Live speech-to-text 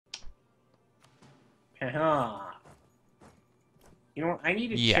Haha. You know what? I need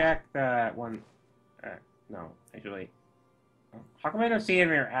to check that one. No, actually. How come I don't see any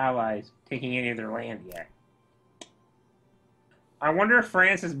of your allies taking any of their land yet? I wonder if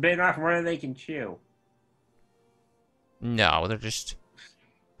France has bitten off more than they can chew. No, they're just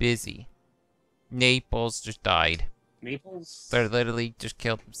busy. Naples just died. Naples? They literally just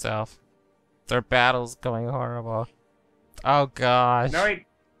killed themselves. Their battle's going horrible. Oh gosh. No, wait.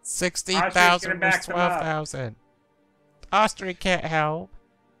 60,000 versus 12,000. Austria can't help.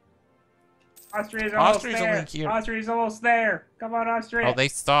 Austria's almost there. Only here. Austria's almost there. Come on, Austria. Oh, they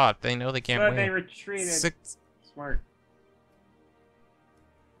stopped. They know they can't win. They retreated. Smart.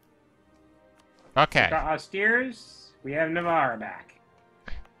 Okay. We got Asturias. We have Navarre back.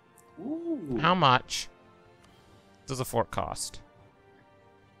 Ooh. How much does a fort cost?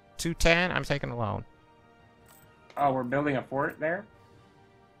 210? I'm taking a loan. Oh, we're building a fort there?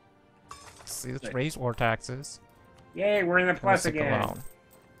 See, let's raise war taxes. Yay, we're in the plus again.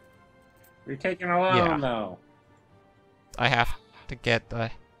 We're taking a loan, though. I have to get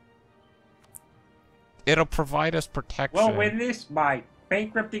the... It'll provide us protection. We'll win this by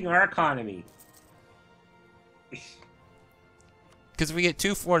bankrupting our economy. Because if we get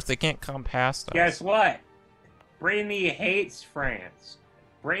 2 forts, they can't come past us. Guess what? Brittany hates France.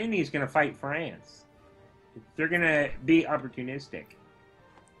 Brittany's gonna fight France. They're gonna be opportunistic.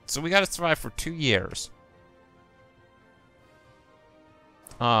 So we gotta survive for 2 years.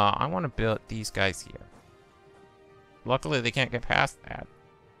 I want to build these guys here. Luckily, they can't get past that.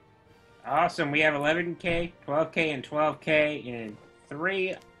 Awesome. We have 11k, 12k, and 12k in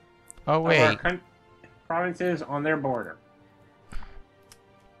 3 of our provinces on their border.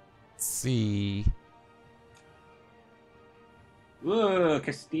 Let's see. Ooh,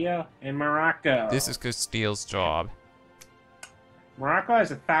 Castile and Morocco. This is Castile's job. Morocco has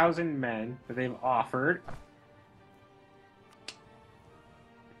 1,000 men that they've offered.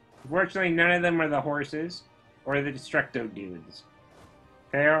 Unfortunately, none of them are the horses or the destructo dudes.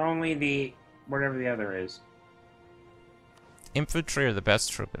 They are only the whatever the other is. Infantry are the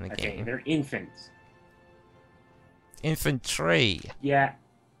best troop in the game. game. They're infants. Infantry. Yeah.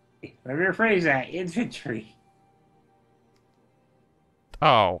 Let me rephrase that. Infantry.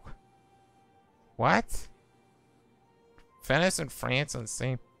 Oh. What? Venice and France on the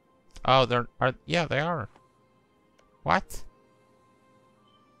same... Oh, yeah, they are. What?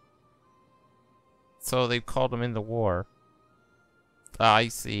 So they called them in the war. I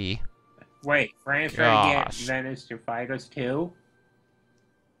see. Wait, France trying to get Venice to fight us too?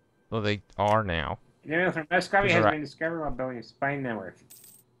 Well, they are now. The email from Muscovy has been discovered while building a spy network.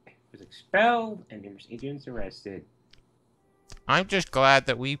 It was expelled and numerous agents arrested. I'm just glad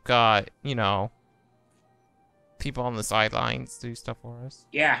that we've got, you know, people on the sidelines do stuff for us.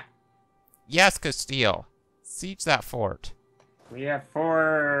 Yeah. Yes, Castile. Siege that fort. We have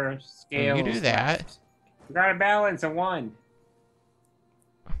 4 scales. You do that. Left. We got a balance of 1.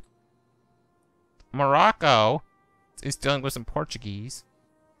 Morocco is dealing with some Portuguese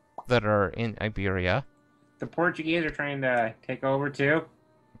that are in Iberia. The Portuguese are trying to take over too.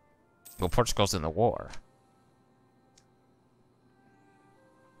 Well, Portugal's in the war.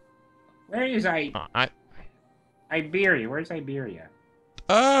 Where is Iberia? Where's Iberia?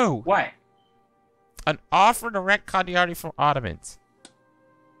 Oh! What? An offer to rent Cagliari from Ottomans.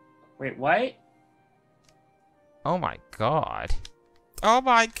 Wait, what? Oh my god. Oh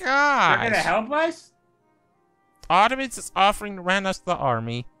my god! They're gonna help us? Ottomans is offering to rent us the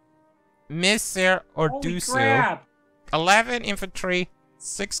army. Misser or Holy Dusu. crap. 11 infantry,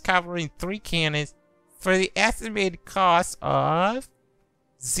 6 cavalry, and 3 cannons for the estimated cost of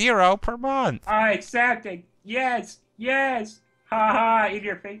 0 per month. I accept it. Yes, yes. Haha, in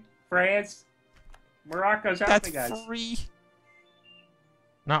your face, France. Morocco's helping us. That's free.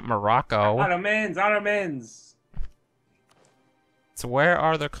 Not Morocco. Ottomans. So where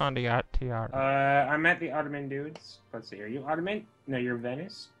are the condottieri? I'm at the Ottoman dudes. Let's see, are you Ottoman? No, you're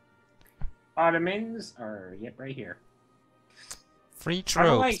Venice. Ottomans are, yep, right here. Free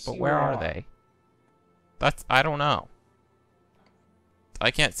troops, but where are they? I don't know.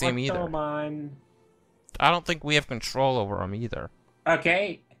 I can't see them either. Ottoman. I don't think we have control over them either.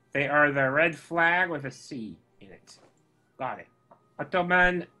 Okay, they are the red flag with a C in it. Got it.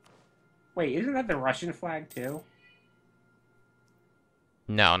 Ottoman. Wait, isn't that the Russian flag too?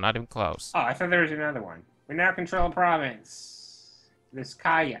 No, not even close. Oh, I thought there was another one. We now control a province.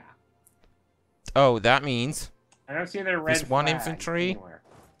 Vizcaya. Oh, that means... I don't see their red this one flag infantry. anywhere.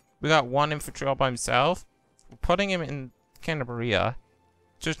 We got 1 infantry all by himself. We're putting him in Cantabria.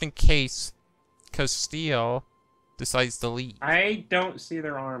 Just in case Castile decides to leave. I don't see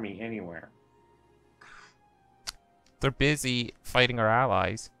their army anywhere. They're busy fighting our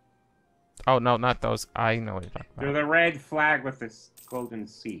allies. Oh, no, not those. I know what you're talking about. They're the red flag with the golden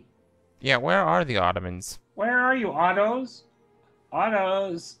sea. Yeah, where are the Ottomans? Where are you, Autos?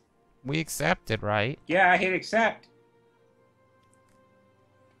 Autos. We accepted, right? Yeah, I hit accept.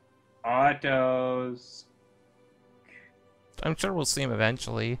 Autos. I'm sure we'll see them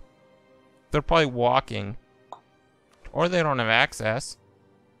eventually. They're probably walking. Or they don't have access.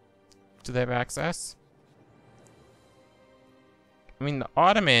 Do they have access? I mean, the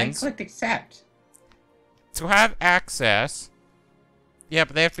Ottomans... I clicked accept. To have access... Yeah,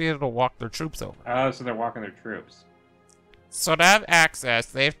 but they have to be able to walk their troops over. Oh, so they're walking their troops. So to have access,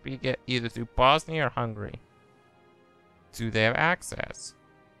 they have to get either through Bosnia or Hungary. Do they have access?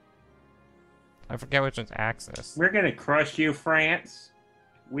 I forget which one's access. We're gonna crush you, France.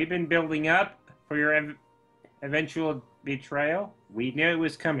 We've been building up for your eventual betrayal. We knew it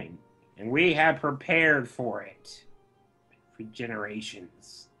was coming, and we have prepared for it for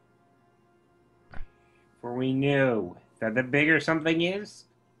generations. For we knew that the bigger something is,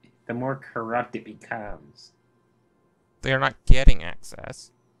 the more corrupt it becomes. They are not getting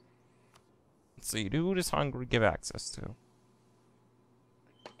access. So who does Hungary give access to?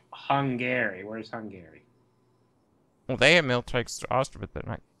 Hungary. Where's Hungary? Well, they have military to Austria, but they're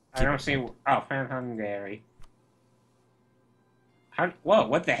not. I don't see. Oh, found Hungary. Whoa,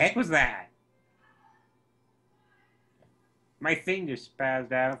 what the heck was that? My thing just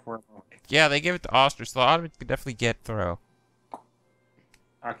spazzed out for a moment. Yeah, they give it to Austria, so the Ottomans could definitely get through.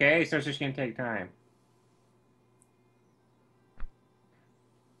 Okay, so it's just gonna take time.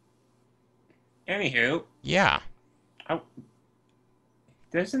 Anywho. Yeah. Oh.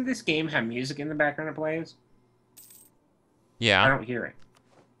 Doesn't this game have music in the background it plays? Yeah. I don't hear it.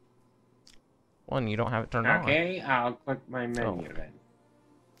 Well, you don't have it turned on. Okay, I'll click my menu then.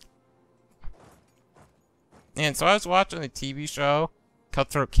 And so I was watching the TV show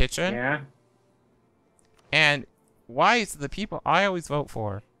Cutthroat Kitchen. Yeah. And why is the people I always vote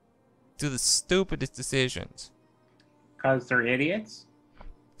for do the stupidest decisions? Because they're idiots?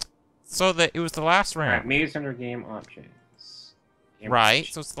 So that it was the last round. Right, media center game options. Right,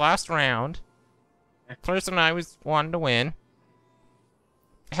 so it's the last round. The person I was wanting to win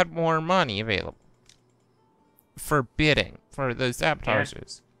had more money available for bidding for those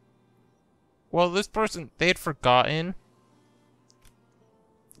sabotages. Yeah. Well, this person, they had forgotten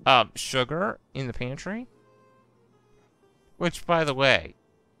sugar in the pantry. Which, by the way,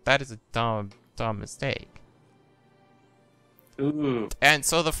 that is a dumb mistake. Ooh. And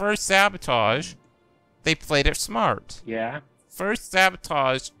so the first sabotage, they played it smart. Yeah. First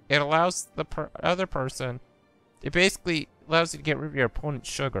sabotage, it allows the other person, it basically allows you to get rid of your opponent's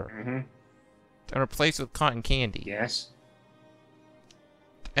sugar. Mm-hmm. And replace it with cotton candy. Yes.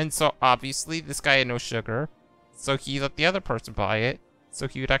 And so, obviously, this guy had no sugar, so he let the other person buy it, so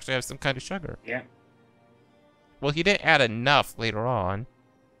he would actually have some kind of sugar. Yeah. Well, he didn't add enough later on,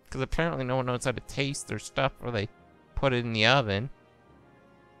 because apparently no one knows how to taste their stuff before they put it in the oven.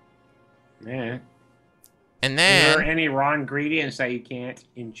 Yeah. And then... Are there any raw ingredients that you can't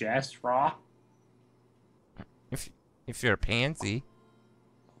ingest raw? If you're a pansy.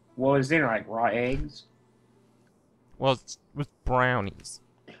 What was in, like, raw eggs? Well, it's with brownies.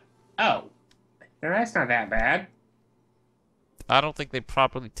 Oh. Then that's not that bad. I don't think they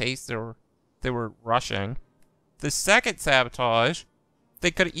properly tasted or they were rushing. The second sabotage, they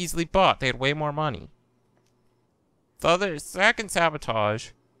could have easily bought. They had way more money. The second sabotage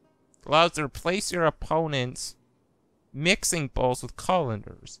allows you to replace your opponent's mixing bowls with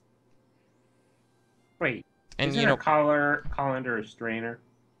colanders. Wait, and isn't a colander a strainer?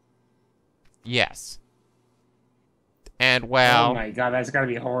 Yes. And well... Oh my god, that's gotta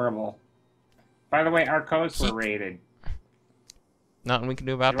be horrible. By the way, our coasts were raided. Nothing we can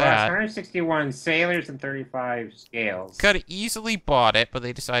do about that. that. 161 sailors and 35 scales. Could have easily bought it, but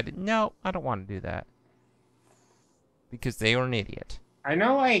they decided, no, I don't want to do that. Because they were an idiot. I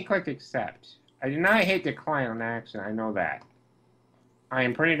know I clicked accept. I did not hit decline on accident, I know that. I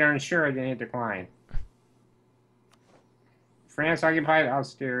am pretty darn sure I didn't hit decline. France occupied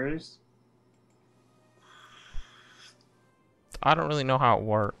Algiers. I don't really know how it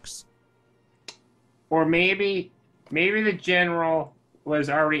works. Or maybe the general was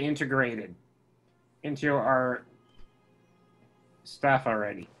already integrated into our stuff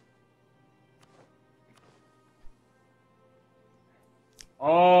already.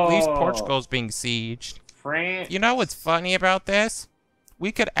 Oh, at least Portugal's being sieged. France. You know what's funny about this?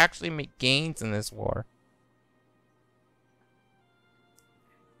 We could actually make gains in this war.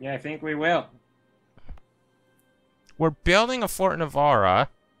 Yeah, I think we will. We're building a Fort Navarra,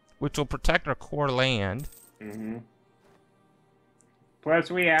 which will protect our core land. Mm-hmm.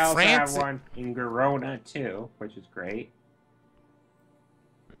 Plus, we also France- have one in Girona, too, which is great.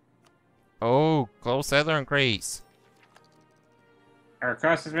 Oh, close southern Greece. Our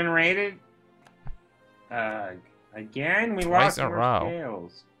cost has been rated. Again, we Twice lost in a our row.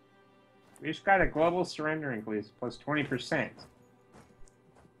 scales. We just got a global surrender increase plus 20%.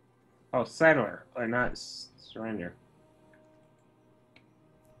 Oh, settler, or not surrender.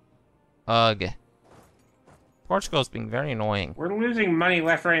 Ugh. Portugal's being very annoying. We're losing money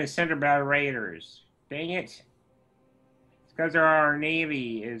left, right, and center by raiders. Dang it. It's because our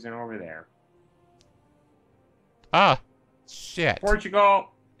navy isn't over there. Ah, shit.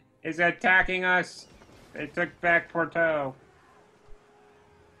 Portugal is attacking us. They took back Porto.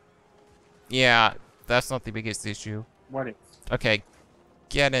 Yeah, that's not the biggest issue. What is? Okay,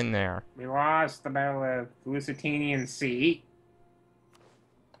 get in there. We lost the Battle of the Lusitanian Sea.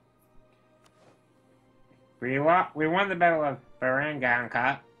 We won the Battle of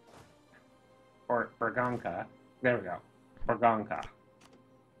Baranganka. Or Berganka. There we go. Berganka.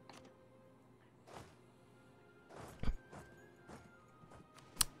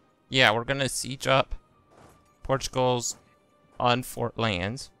 Yeah, we're gonna siege up Portugal's unfort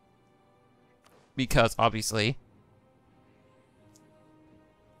lands. Because, obviously,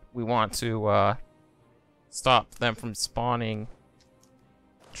 we want to, stop them from spawning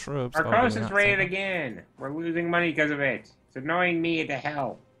troops. Our Oh, coast did we is not raided say that? again. We're losing money because of it. It's annoying me to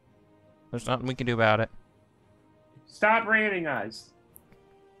hell. There's nothing we can do about it. Stop raiding us.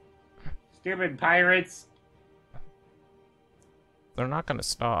 Stupid pirates. They're not gonna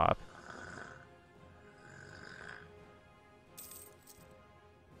stop.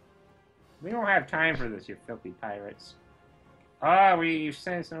 We don't have time for this, you filthy pirates. Ah, we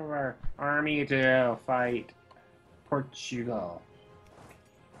sent some of our army to fight Portugal.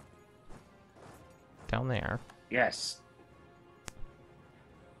 Down there. Yes.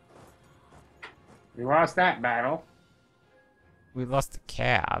 We lost that battle. We lost the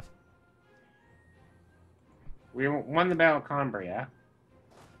Cav. We won the Battle of Cambria.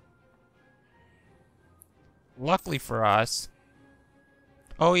 Luckily for us.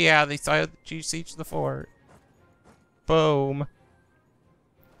 Oh yeah, they siege the fort. Boom.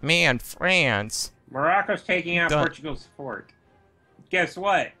 Man, France. Morocco's taking out Done. Portugal's fort. Guess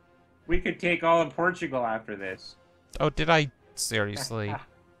what? We could take all of Portugal after this. Oh, did I? Seriously.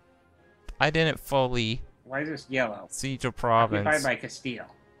 I didn't fully Why is this yellow? siege a Occupied province. by Castile.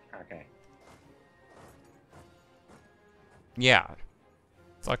 Okay. Yeah.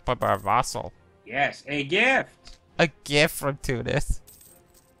 It's like by our vassal. Yes, a gift! A gift from Tunis.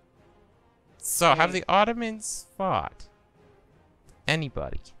 So, have Hey. the Ottomans fought?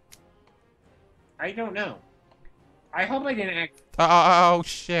 Anybody? I don't know. I hope I didn't act... Oh,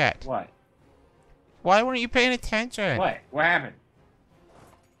 shit. What? Why weren't you paying attention? What? What happened?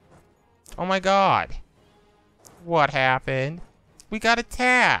 Oh my god. What happened? We got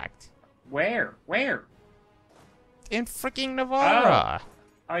attacked. Where? Where? In freaking Navarra.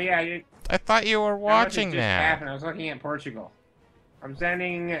 Oh yeah, I thought you were watching just that. happened. I was looking at Portugal. I'm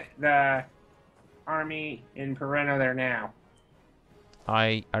sending the army in Pereno there now.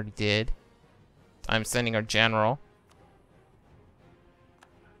 I already did. I'm sending our general.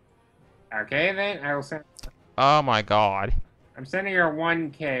 Okay, then I will send. Oh my god. I'm sending your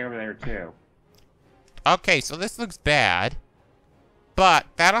 1K over there too. Okay, so this looks bad. But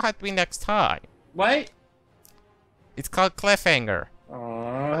that'll have to be next time. What? It's called Cliffhanger.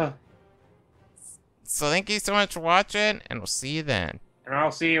 So thank you so much for watching, and we'll see you then. And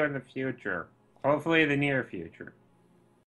I'll see you in the future. Hopefully the near future.